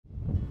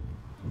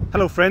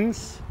Hello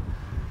friends,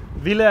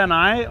 Ville and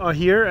I are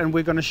here and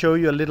we're going to show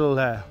you a little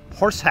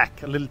horse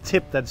hack, a little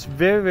tip that's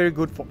very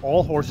good for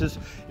all horses,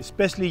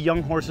 especially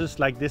young horses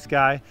like this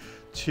guy,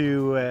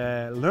 to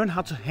learn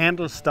how to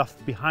handle stuff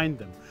behind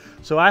them.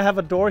 So I have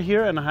a door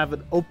here and I have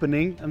an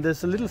opening and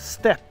there's a little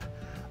step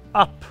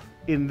up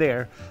in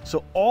there.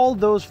 So all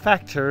those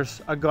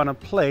factors are going to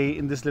play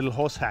in this little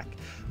horse hack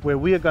where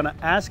we are going to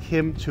ask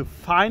him to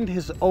find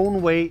his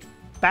own way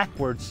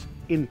backwards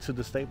into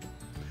the stable.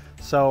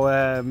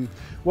 So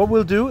what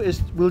we'll do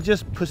is we'll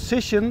just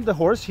position the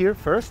horse here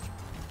first.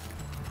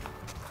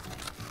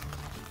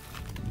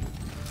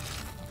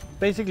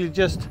 Basically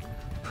just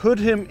put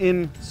him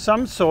in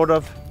some sort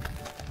of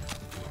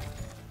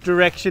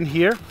direction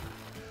here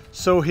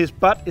so his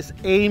butt is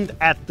aimed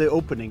at the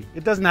opening.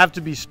 It doesn't have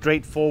to be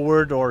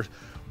straightforward or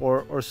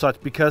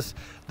such, because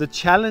the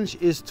challenge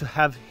is to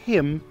have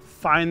him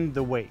find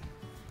the way.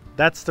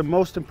 That's the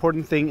most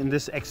important thing in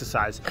this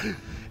exercise.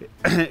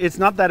 It's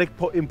not that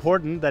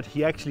important that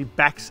he actually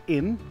backs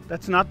in.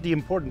 That's not the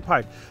important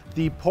part.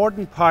 The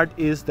important part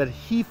is that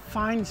he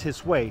finds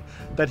his way,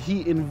 that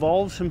he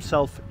involves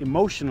himself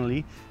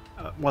emotionally,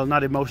 well,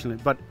 not emotionally,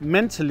 but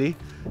mentally,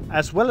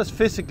 as well as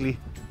physically,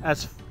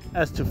 as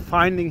to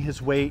finding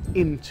his way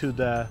into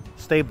the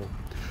stable.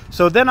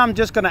 So then I'm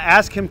just going to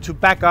ask him to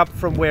back up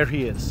from where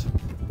he is.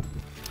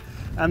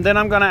 And then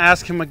I'm going to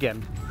ask him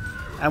again.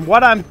 And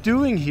what I'm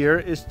doing here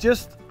is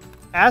just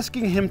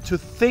asking him to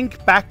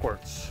think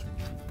backwards.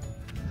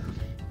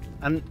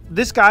 And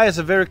this guy is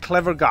a very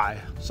clever guy.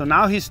 So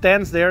now he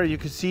stands there. You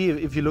can see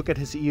if you look at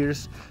his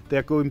ears,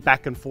 they're going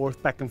back and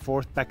forth, back and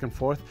forth, back and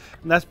forth.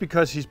 And that's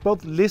because he's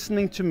both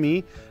listening to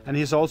me and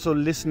he's also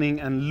listening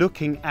and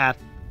looking at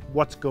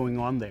what's going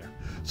on there.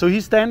 So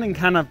he's standing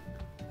kind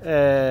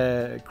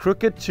of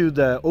crooked to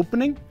the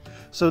opening.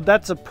 So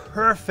that's a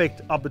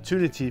perfect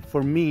opportunity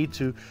for me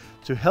to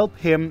help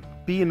him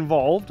be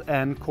involved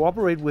and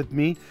cooperate with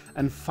me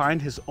and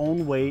find his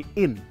own way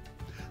in.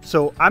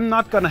 So I'm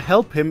not going to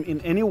help him in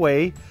any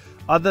way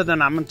other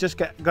than I'm just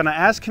going to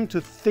ask him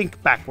to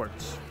think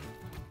backwards.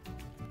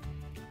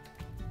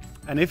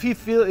 And if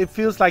it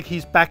feels like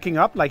he's backing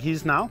up like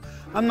he's now,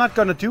 I'm not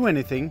going to do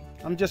anything.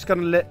 I'm just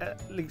going to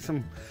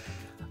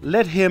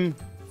let him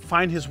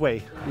find his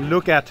way.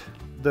 Look at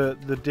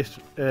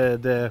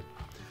the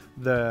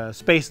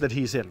space that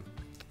he's in.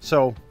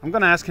 So I'm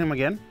going to ask him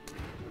again.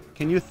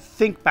 Can you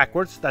think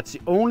backwards? That's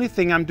the only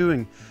thing I'm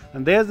doing.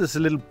 And there's this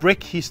little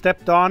brick he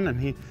stepped on and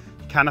he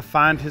kind of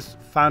found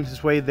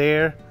his way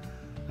there.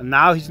 And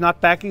now he's not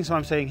backing, so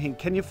I'm saying, hey,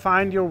 can you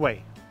find your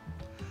way?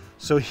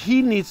 So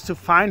he needs to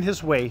find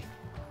his way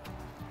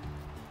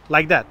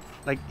like that.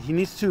 Like he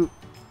needs to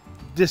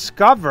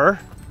discover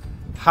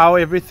how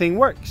everything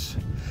works.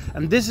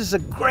 And this is a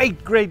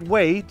great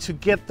way to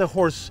get the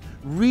horse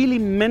really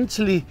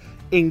mentally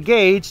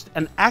engaged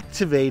and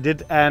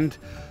activated and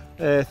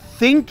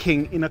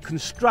thinking in a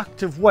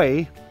constructive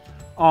way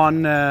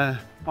on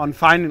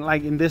finding,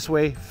 like in this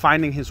way,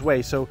 finding his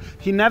way. So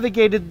he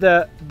navigated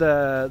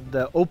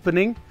the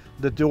opening,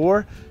 the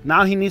door.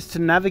 Now he needs to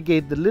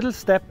navigate the little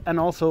step and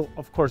also,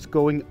 of course,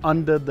 going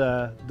under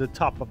the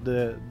top of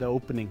the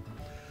opening.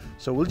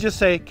 So we'll just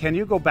say, can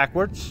you go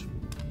backwards?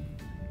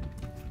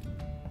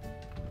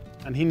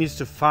 And he needs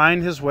to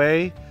find his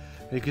way.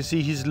 You can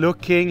see he's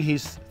looking,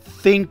 he's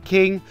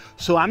thinking.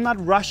 So I'm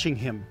not rushing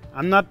him.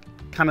 I'm not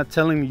kind of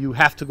telling him you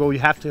have to go, you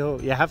have to go,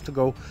 you have to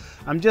go.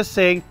 I'm just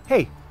saying,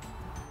 hey,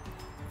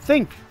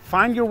 think,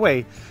 find your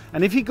way.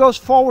 And if he goes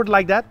forward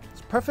like that,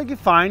 it's perfectly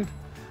fine.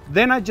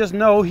 Then I just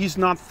know he's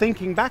not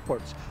thinking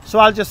backwards. So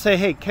I'll just say,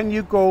 hey, can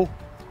you go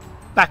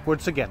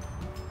backwards again?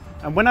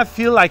 And when I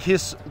feel like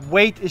his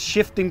weight is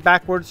shifting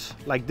backwards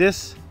like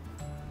this,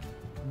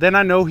 then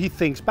I know he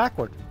thinks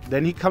backward.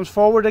 Then he comes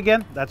forward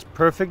again, that's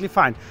perfectly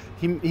fine.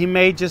 He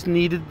may just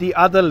needed the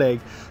other leg.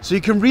 So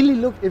you can really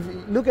look, if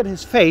you look at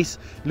his face,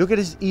 look at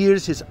his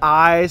ears, his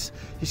eyes,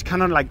 he's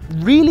kind of like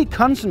really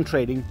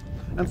concentrating.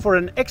 And for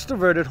an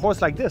extroverted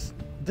horse like this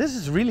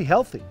is really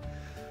healthy.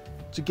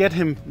 To get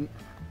him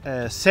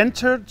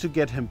centered, to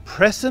get him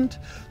present,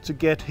 to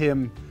get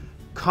him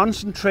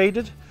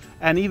concentrated,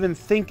 and even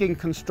thinking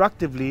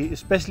constructively,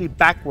 especially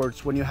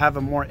backwards when you have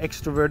a more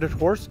extroverted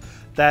horse,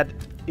 that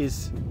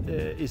is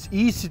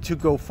easy to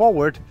go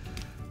forward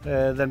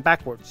than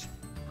backwards.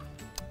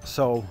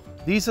 So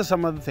these are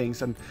some of the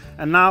things. And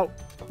now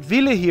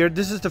Ville here,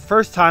 this is the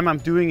first time I'm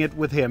doing it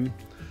with him,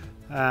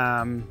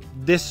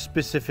 this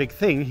specific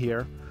thing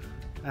here.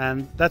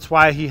 And that's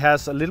why he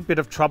has a little bit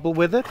of trouble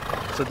with it.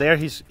 So there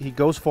he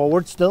goes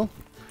forward still.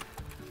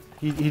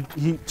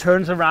 He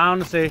turns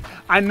around and say,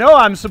 I know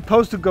I'm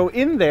supposed to go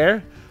in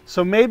there,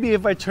 so maybe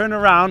if I turn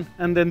around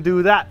and then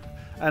do that,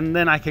 and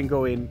then I can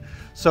go in.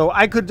 So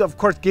I could, of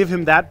course, give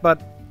him that,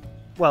 but,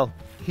 well,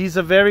 he's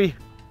a very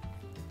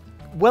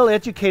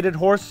well-educated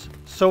horse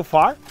so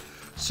far.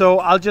 So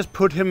I'll just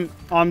put him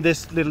on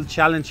this little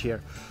challenge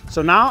here.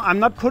 So now I'm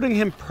not putting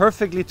him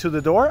perfectly to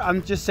the door.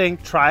 I'm just saying,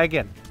 try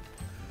again.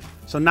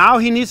 So now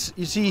he needs,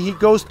 you see, he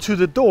goes to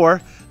the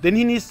door, then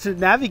he needs to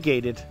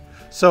navigate it.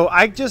 So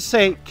I just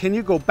say, can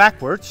you go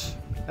backwards?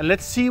 and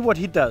let's see what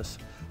he does.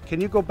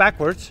 Can you go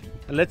backwards?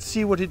 And let's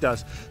see what he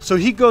does. So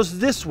he goes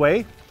this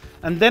way,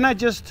 and then I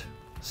just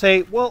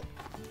say, well,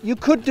 you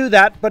could do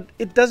that, but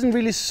it doesn't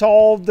really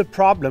solve the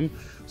problem.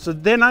 So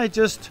then I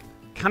just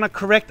kind of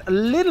correct a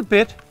little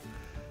bit,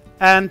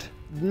 and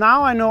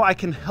now I know I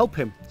can help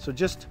him. So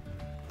just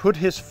put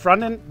his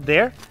front end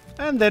there,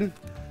 and then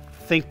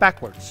think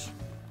backwards.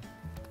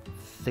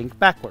 Think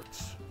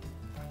backwards.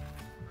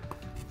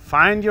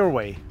 Find your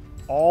way,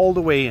 all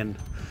the way in.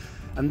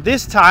 And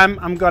this time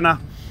I'm gonna,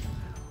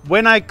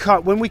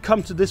 when we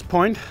come to this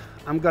point,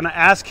 I'm gonna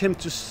ask him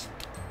to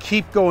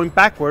keep going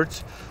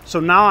backwards. So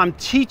now I'm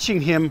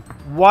teaching him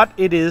what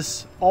it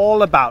is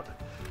all about.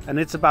 And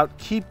it's about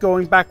keep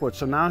going backwards.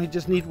 So now he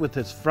just needs with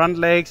his front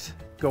legs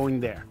going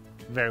there.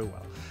 Very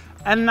well.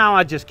 And now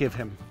I just give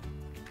him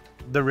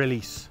the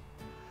release.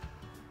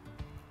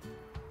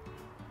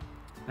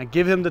 I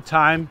give him the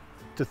time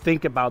to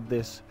think about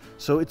this.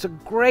 So it's a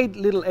great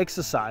little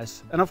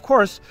exercise. And of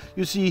course,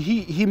 you see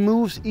he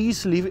moves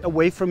easily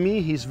away from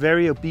me. He's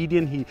very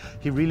obedient.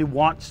 He really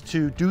wants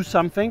to do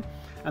something.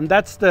 And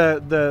that's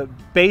the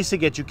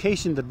basic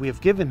education that we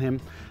have given him.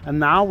 And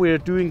now we're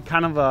doing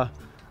kind of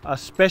a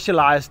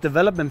specialized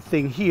development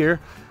thing here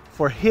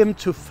for him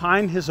to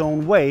find his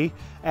own way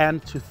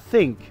and to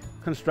think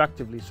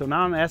constructively. So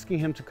now I'm asking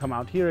him to come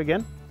out here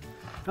again.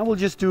 And we'll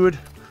just do it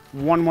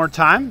one more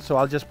time. So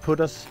I'll just put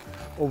us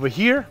over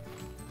here.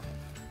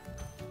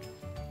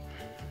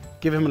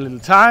 Give him a little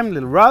time, a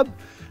little rub,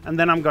 and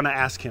then I'm gonna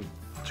ask him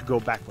to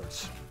go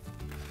backwards.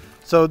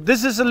 So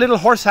this is a little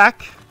horse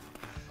hack,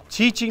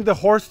 teaching the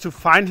horse to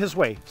find his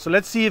way. So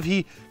let's see if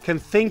he can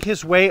think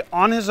his way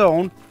on his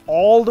own,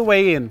 all the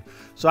way in.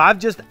 So I've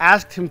just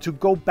asked him to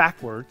go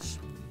backwards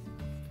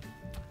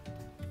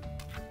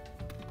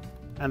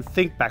and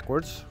think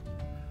backwards.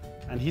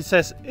 And he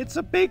says, it's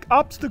a big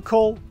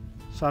obstacle.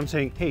 So I'm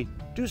saying, hey,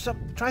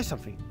 try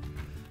something.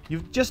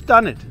 You've just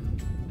done it.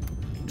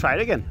 Try it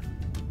again.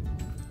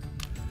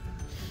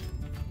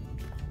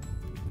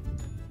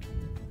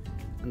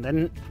 And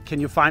then,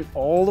 can you find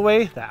all the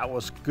way? That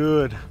was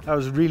good. That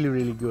was really,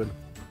 really good.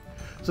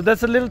 So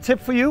that's a little tip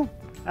for you.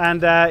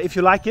 And if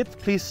you like it,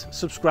 please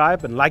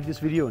subscribe and like this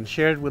video and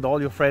share it with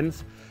all your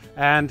friends.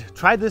 And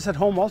try this at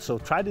home also.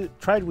 Try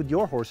it with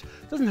your horse.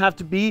 It doesn't have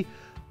to be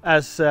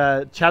as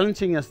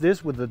challenging as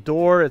this with the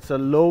door. It's a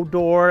low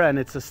door and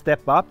it's a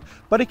step up,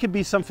 but it could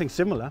be something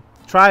similar.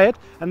 Try it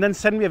and then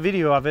send me a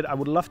video of it. I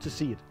would love to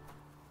see it.